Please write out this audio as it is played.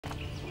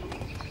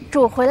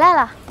主回来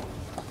了。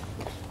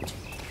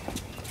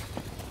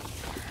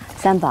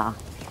三宝，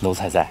奴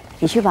才在。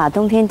你去把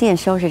冬天店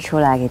收拾出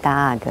来给大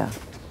阿哥。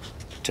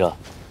这。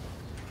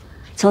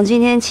从今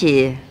天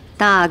起，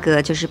大阿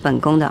哥就是本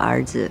宫的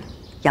儿子，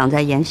养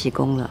在延禧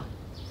宫了。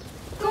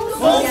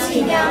恭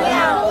喜娘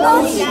娘，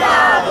恭喜大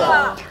阿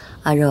哥。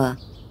阿若，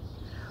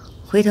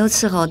回头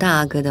伺候大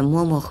阿哥的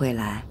嬷嬷回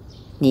来，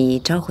你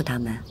招呼他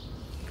们。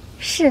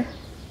是。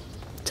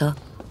走。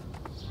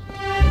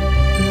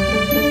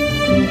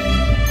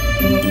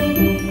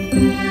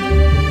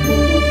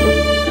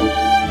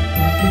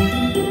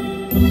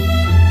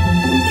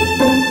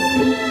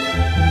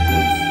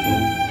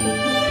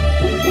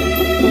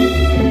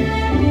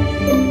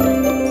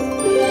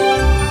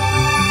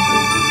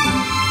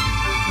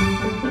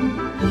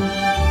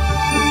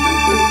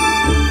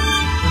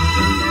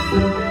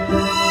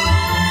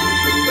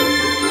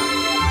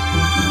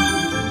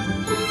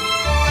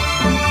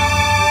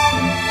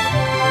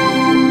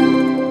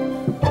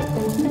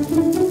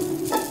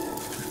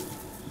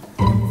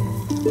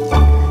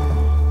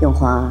永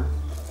华，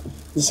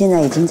你现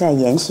在已经在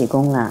延禧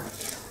宫了，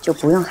就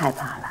不用害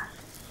怕了。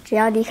只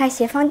要离开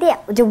协芳殿，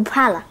我就不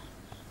怕了。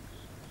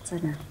坐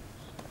那。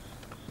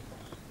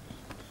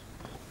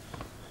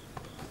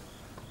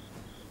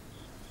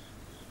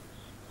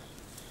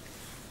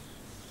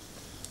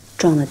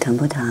撞了疼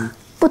不疼？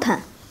不疼。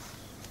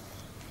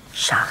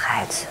傻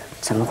孩子，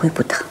怎么会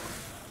不疼？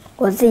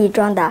我自己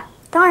撞的，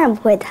当然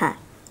不会疼。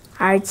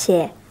而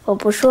且我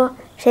不说，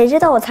谁知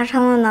道我擦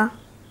伤了呢？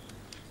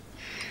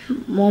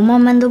嬷嬷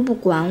们都不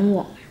管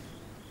我。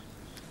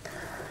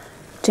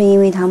正因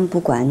为他们不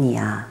管你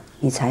啊，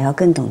你才要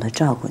更懂得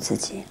照顾自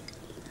己。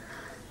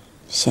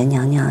贤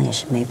娘娘也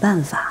是没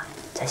办法，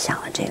才想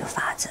了这个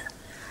法子，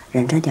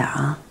忍着点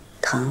啊，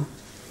疼。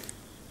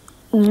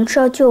您是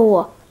要救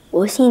我，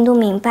我心里都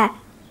明白。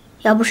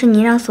要不是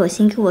您让索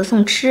性给我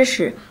送吃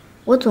食，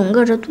我总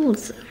饿着肚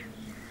子。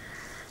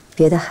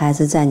别的孩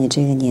子在你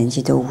这个年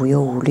纪都无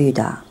忧无虑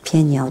的，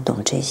偏你要懂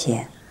这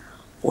些，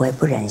我也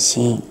不忍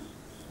心。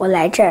我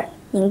来这儿，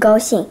您高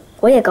兴，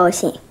我也高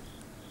兴。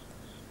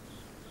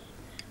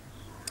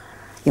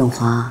永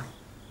华，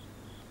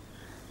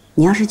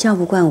你要是叫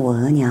不惯我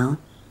额娘，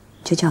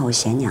就叫我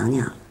贤娘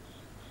娘。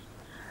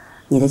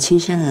你的亲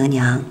生额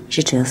娘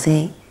是哲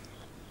妃，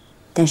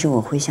但是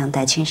我会像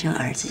待亲生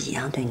儿子一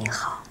样对你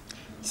好。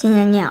贤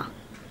娘娘，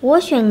我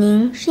选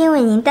您是因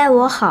为您待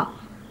我好，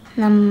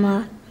那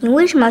么您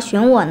为什么要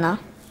选我呢？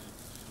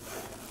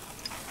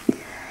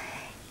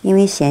因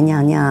为贤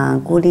娘娘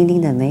孤零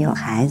零的没有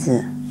孩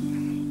子，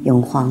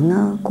永皇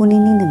呢孤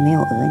零零的没有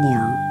额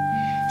娘，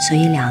所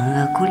以两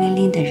个孤零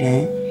零的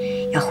人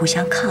要互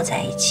相靠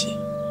在一起，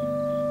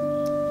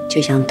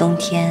就像冬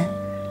天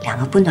两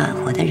个不暖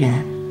和的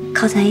人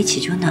靠在一起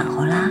就暖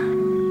和啦。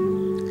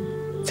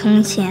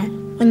从前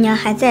我娘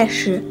还在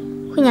时，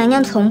惠娘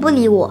娘从不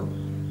理我，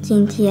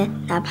今天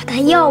哪怕她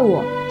要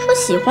我说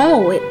喜欢我，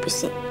我也不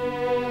信。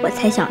我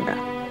猜想着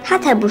她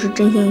才不是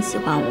真心喜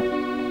欢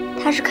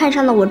我，她是看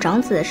上了我长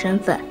子的身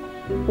份，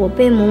我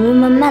被嬷嬷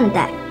们慢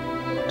待，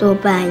多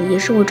半也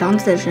是我长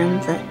子的身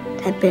份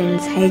才被人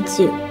猜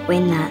忌为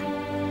难。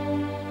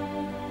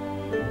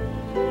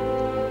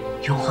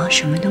永皇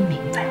什么都明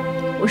白，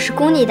我是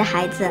宫里的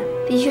孩子，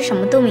必须什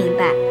么都明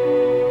白。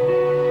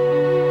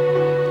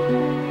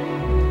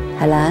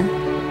海兰，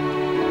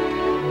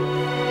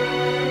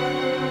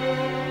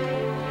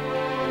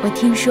我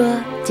听说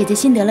姐姐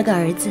新得了个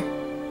儿子，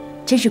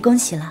真是恭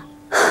喜了。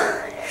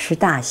是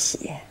大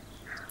喜，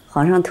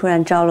皇上突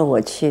然招了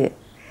我去，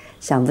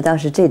想不到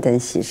是这等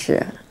喜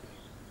事。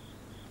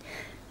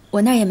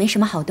我那儿也没什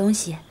么好东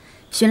西，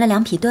寻了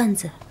2匹缎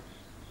子，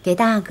给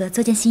大阿哥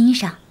做件新衣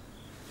裳。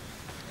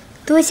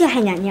多谢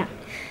海娘娘，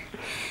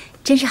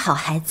真是好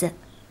孩子。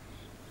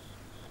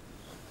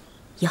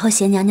以后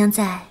贤娘娘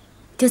在，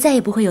就再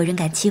也不会有人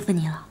敢欺负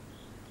你了。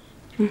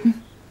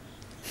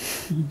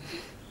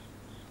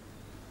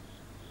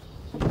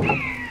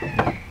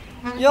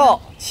哟，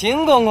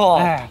秦公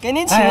公，给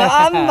您请个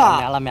安吧。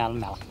免了，免了，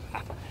免了。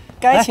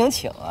该请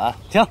请啊，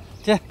请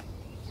进。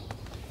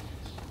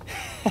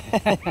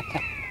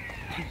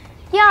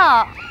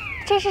哟，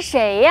这是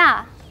谁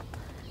呀？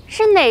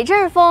是哪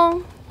阵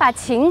风把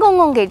秦公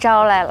公给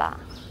招来了？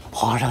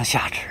皇上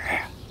下旨，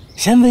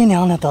贤妃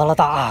娘娘得了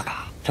大阿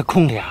嘎，这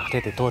宫里啊，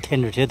这得多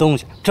添置些东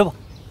西。这不，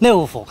内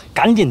务府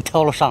赶紧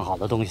挑了上好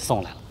的东西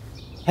送来了。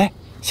哎，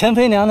贤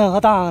妃娘娘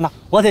和大阿呢，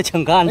我得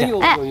请个安去。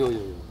哎，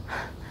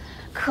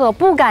可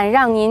不敢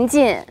让您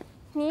进。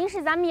您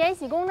是咱们延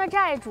禧宫的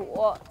寨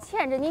主，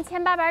欠着您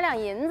1800两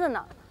银子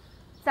呢，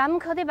咱们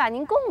可得把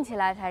您供起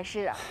来才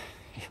是啊。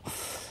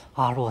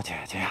阿若姐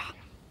姐呀，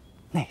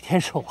那天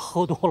是我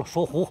喝多了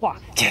说胡话，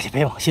姐姐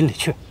别往心里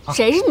去。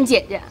谁是你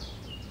姐姐？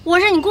我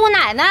是你姑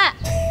奶奶，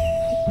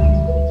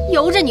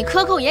由着你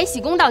克扣延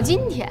禧宫到今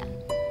天，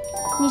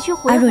你去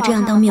回阿若这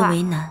样当面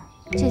为难，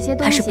这些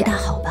东西怕是不大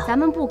好吧？咱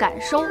们不敢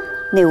收。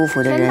内务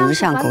府的人一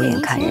向狗眼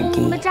看人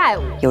低，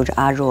由着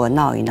阿若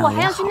闹一闹也好。我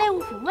还要去内务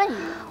府问一问，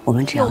我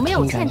们只要有没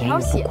有听着言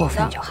语不过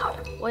分就好了。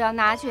我要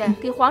拿去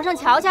给皇上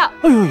瞧瞧。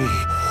哎呦，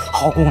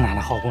好姑奶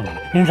奶，好姑奶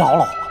奶，您饶了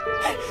我吧。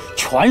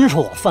全是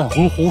我犯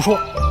浑胡说。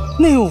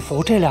内务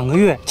府这2个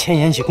月迁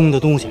延禧宫的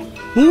东西，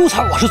奴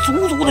才我是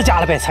足足的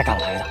加了倍才赶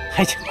来的，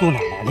还请姑奶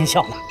奶您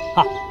笑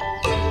纳啊。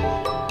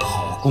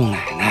好姑奶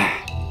奶，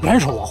原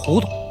是我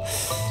糊涂。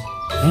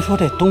您说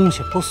这东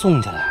西不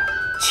送进来，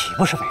岂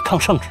不是违抗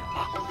圣旨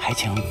吗？还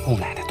请姑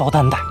奶奶多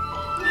担待。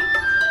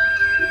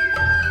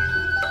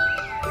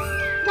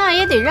那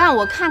也得让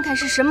我看看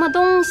是什么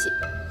东西，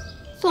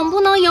总不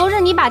能由着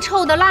你把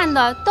臭的烂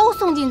的都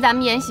送进咱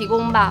们延禧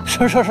宫吧？是，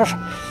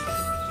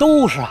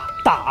都是啊，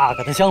大阿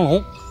哥的香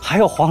笼，还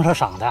有皇上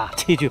赏的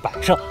器具摆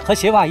设和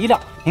鞋袜衣料，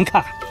您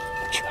看看，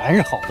全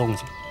是好东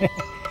西。嘿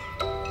嘿。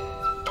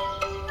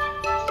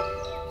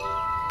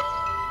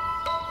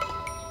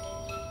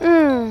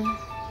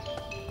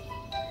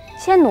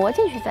先挪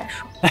进去再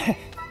说。哎，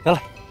得嘞，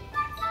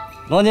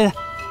挪进去。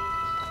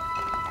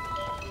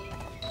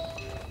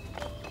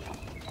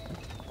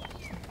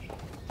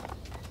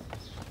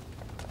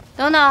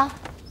等等，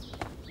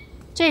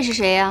这是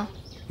谁呀？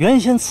原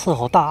先伺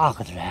候大阿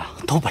哥的人啊，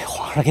都被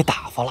皇上给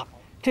打发了。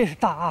这是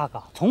大阿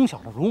哥从小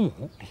的乳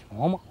母李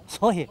嬷嬷，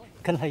所以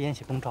跟他延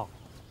禧宫照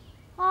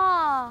顾。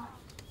哦，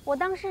我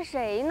当是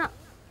谁呢？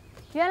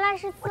原来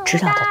是伺候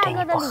大阿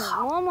哥的李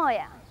嬷嬷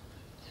呀。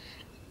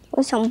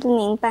我想不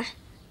明白，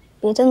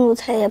别的奴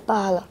才也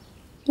罢了，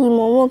李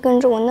嬷嬷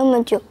跟着我那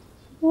么久，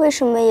为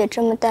什么也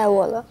这么待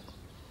我了？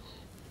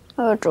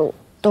二周、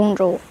东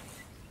周。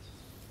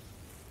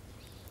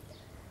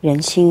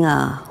人心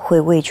啊，会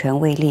为权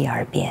为利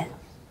而变，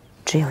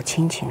只有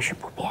亲情是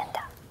不变的。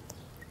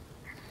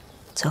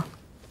走。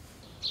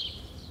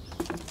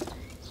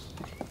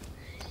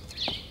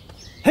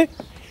嘿，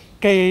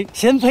给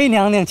贤妃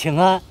娘娘请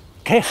安，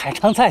给海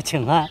棠菜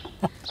请安。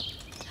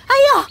哎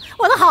呦，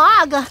我的好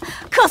阿哥，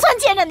可算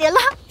见着您了，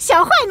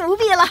想坏奴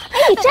婢了。哎，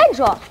你站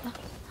住！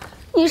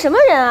你什么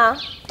人啊？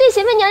对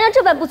贤妃娘娘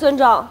这般不尊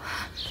重。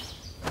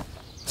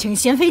请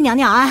贤妃娘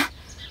娘安，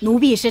奴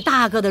婢是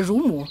大阿哥的乳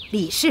母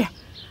李氏，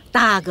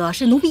大阿哥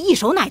是奴婢一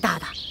手奶大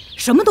的，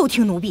什么都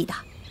听奴婢的。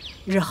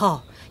日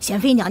后贤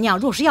妃娘娘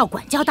若是要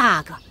管教大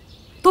阿哥，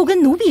都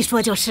跟奴婢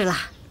说就是了。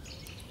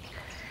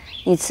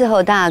你伺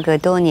候大阿哥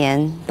多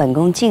年，本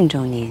宫敬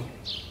重您，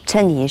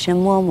称你一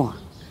声嬷嬷。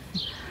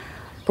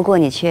不过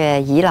你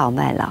却倚老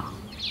卖老。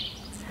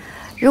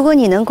如果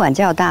你能管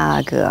教大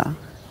阿哥，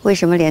为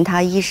什么连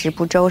他衣食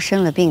不周、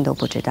生了病都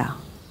不知道？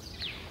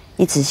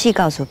你仔细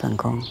告诉本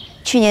宫，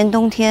去年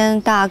冬天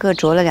大阿哥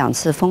着了2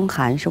次风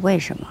寒是为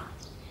什么？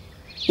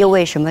又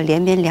为什么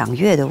连绵2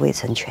月都未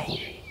曾痊愈？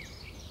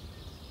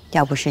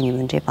要不是你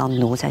们这帮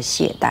奴才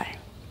懈怠，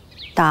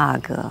大阿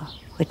哥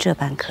会这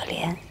般可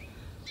怜？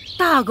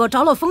大阿哥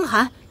着了风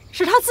寒，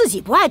是他自己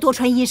不爱多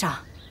穿衣裳，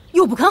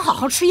又不肯好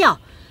好吃药。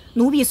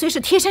奴婢虽是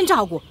贴身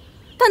照顾，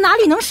但哪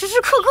里能时时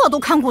刻刻都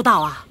看顾到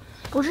啊？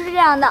不是这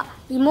样的，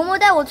李嬷嬷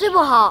待我最不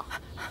好。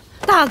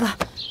大阿哥，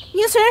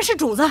您虽然是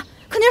主子，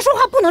可您说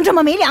话不能这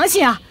么没良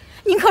心啊！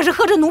您可是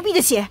喝着奴婢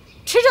的血，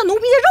吃着奴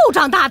婢的肉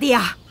长大的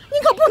呀！您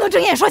可不能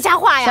睁眼说瞎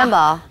话呀！三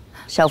宝，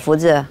小福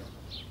子，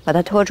把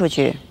他拖出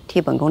去，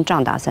替本宫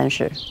杖打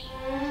30。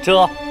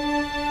这，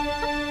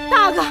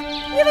大阿哥，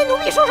您为奴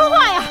婢说说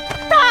话呀！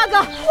大阿哥，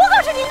我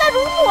可是您的乳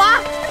母啊！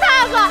大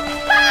阿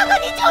哥，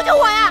您救救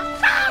我呀！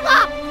大阿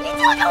哥，您救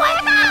救我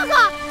呀！大阿哥，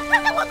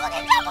他在我昨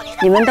天丈夫您的。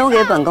你们都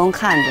给本宫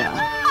看着，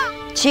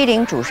欺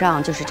凌主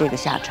上就是这个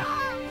下场。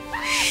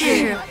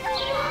是。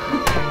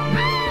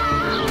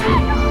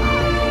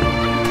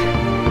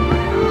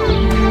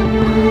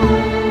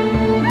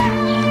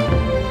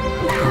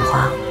本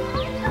皇，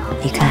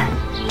你看，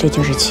这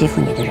就是欺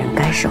负你的人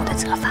该受的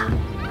责罚。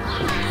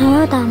还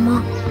要打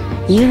吗？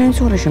一个人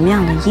做了什么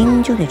样的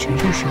因，就得承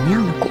受什么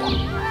样的果。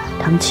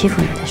他们欺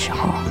负你的时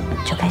候，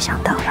就该想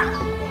到了。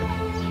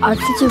儿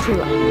子记住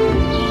了。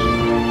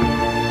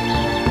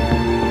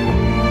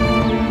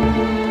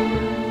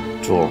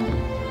主，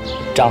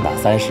杖打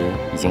30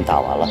已经打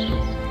完了，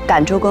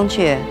赶出宫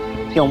去，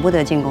永不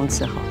得进宫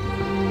伺候。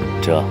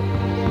这，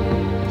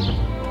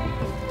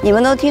你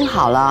们都听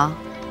好了，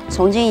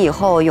从今以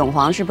后，永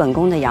皇是本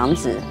宫的养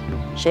子，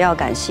谁要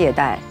敢懈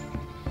怠，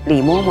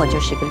李嬷嬷就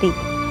是个例。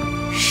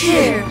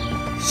是。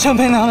贤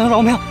妃娘娘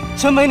饶命！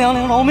贤妃娘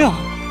娘饶命！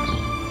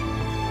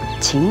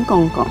秦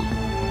公公，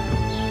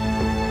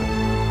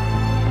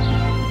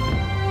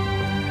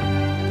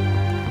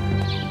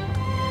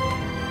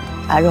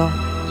阿若，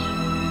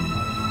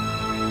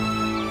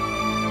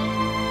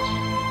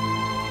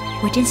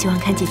我真喜欢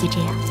看姐姐这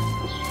样，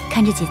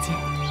看着姐姐，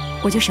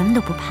我就什么都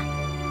不怕。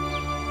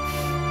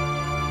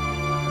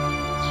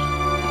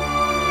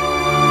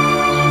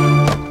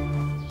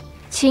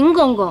秦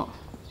公公，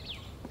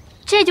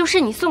这就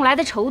是你送来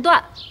的绸缎，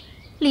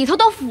里头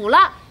都腐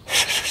了。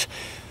是，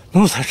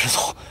奴才知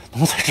错，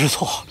奴才知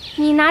错。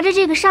你拿着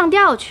这个上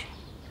吊去，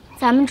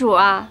咱们主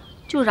啊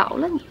就饶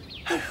了你。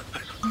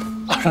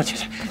阿若姐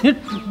姐，您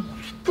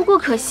不过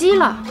可惜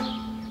了，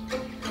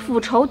腐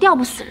绸吊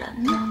不死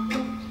人呢。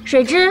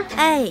水之，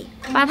哎，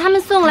把他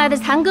们送来的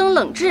残羹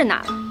冷炙拿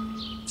来，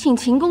请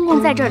秦公公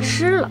在这儿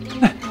吃了，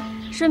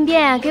顺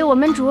便给我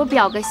们主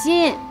表个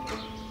心，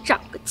长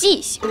个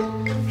记性。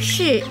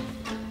是。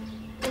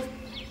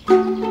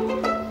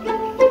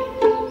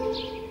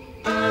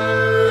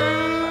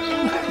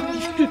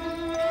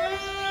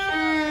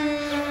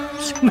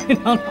妃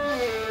娘娘，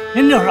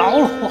您就饶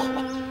了我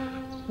吧，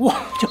我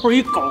就是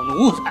一狗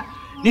奴才，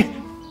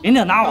您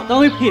就拿我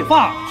当一屁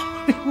放了，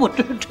我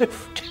这，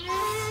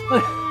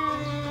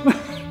哎，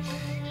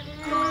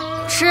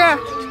吃，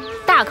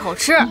大口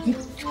吃。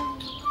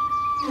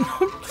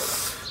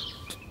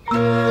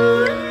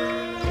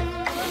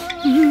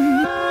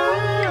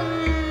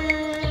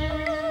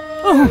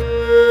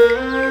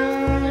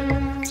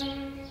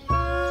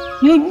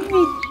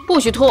不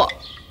许吐，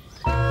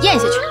咽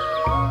下去。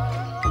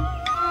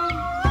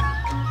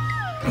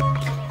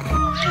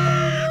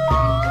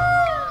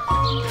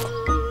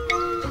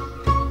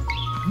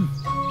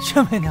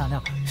贤妃娘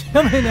娘，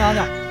贤妃娘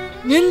娘，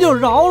您就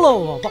饶了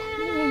我吧，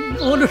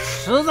我这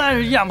实在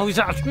是咽不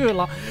下去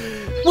了。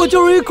我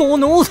就是一狗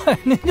奴才，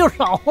您就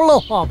饶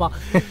了我吧，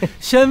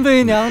贤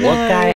妃娘娘。活该。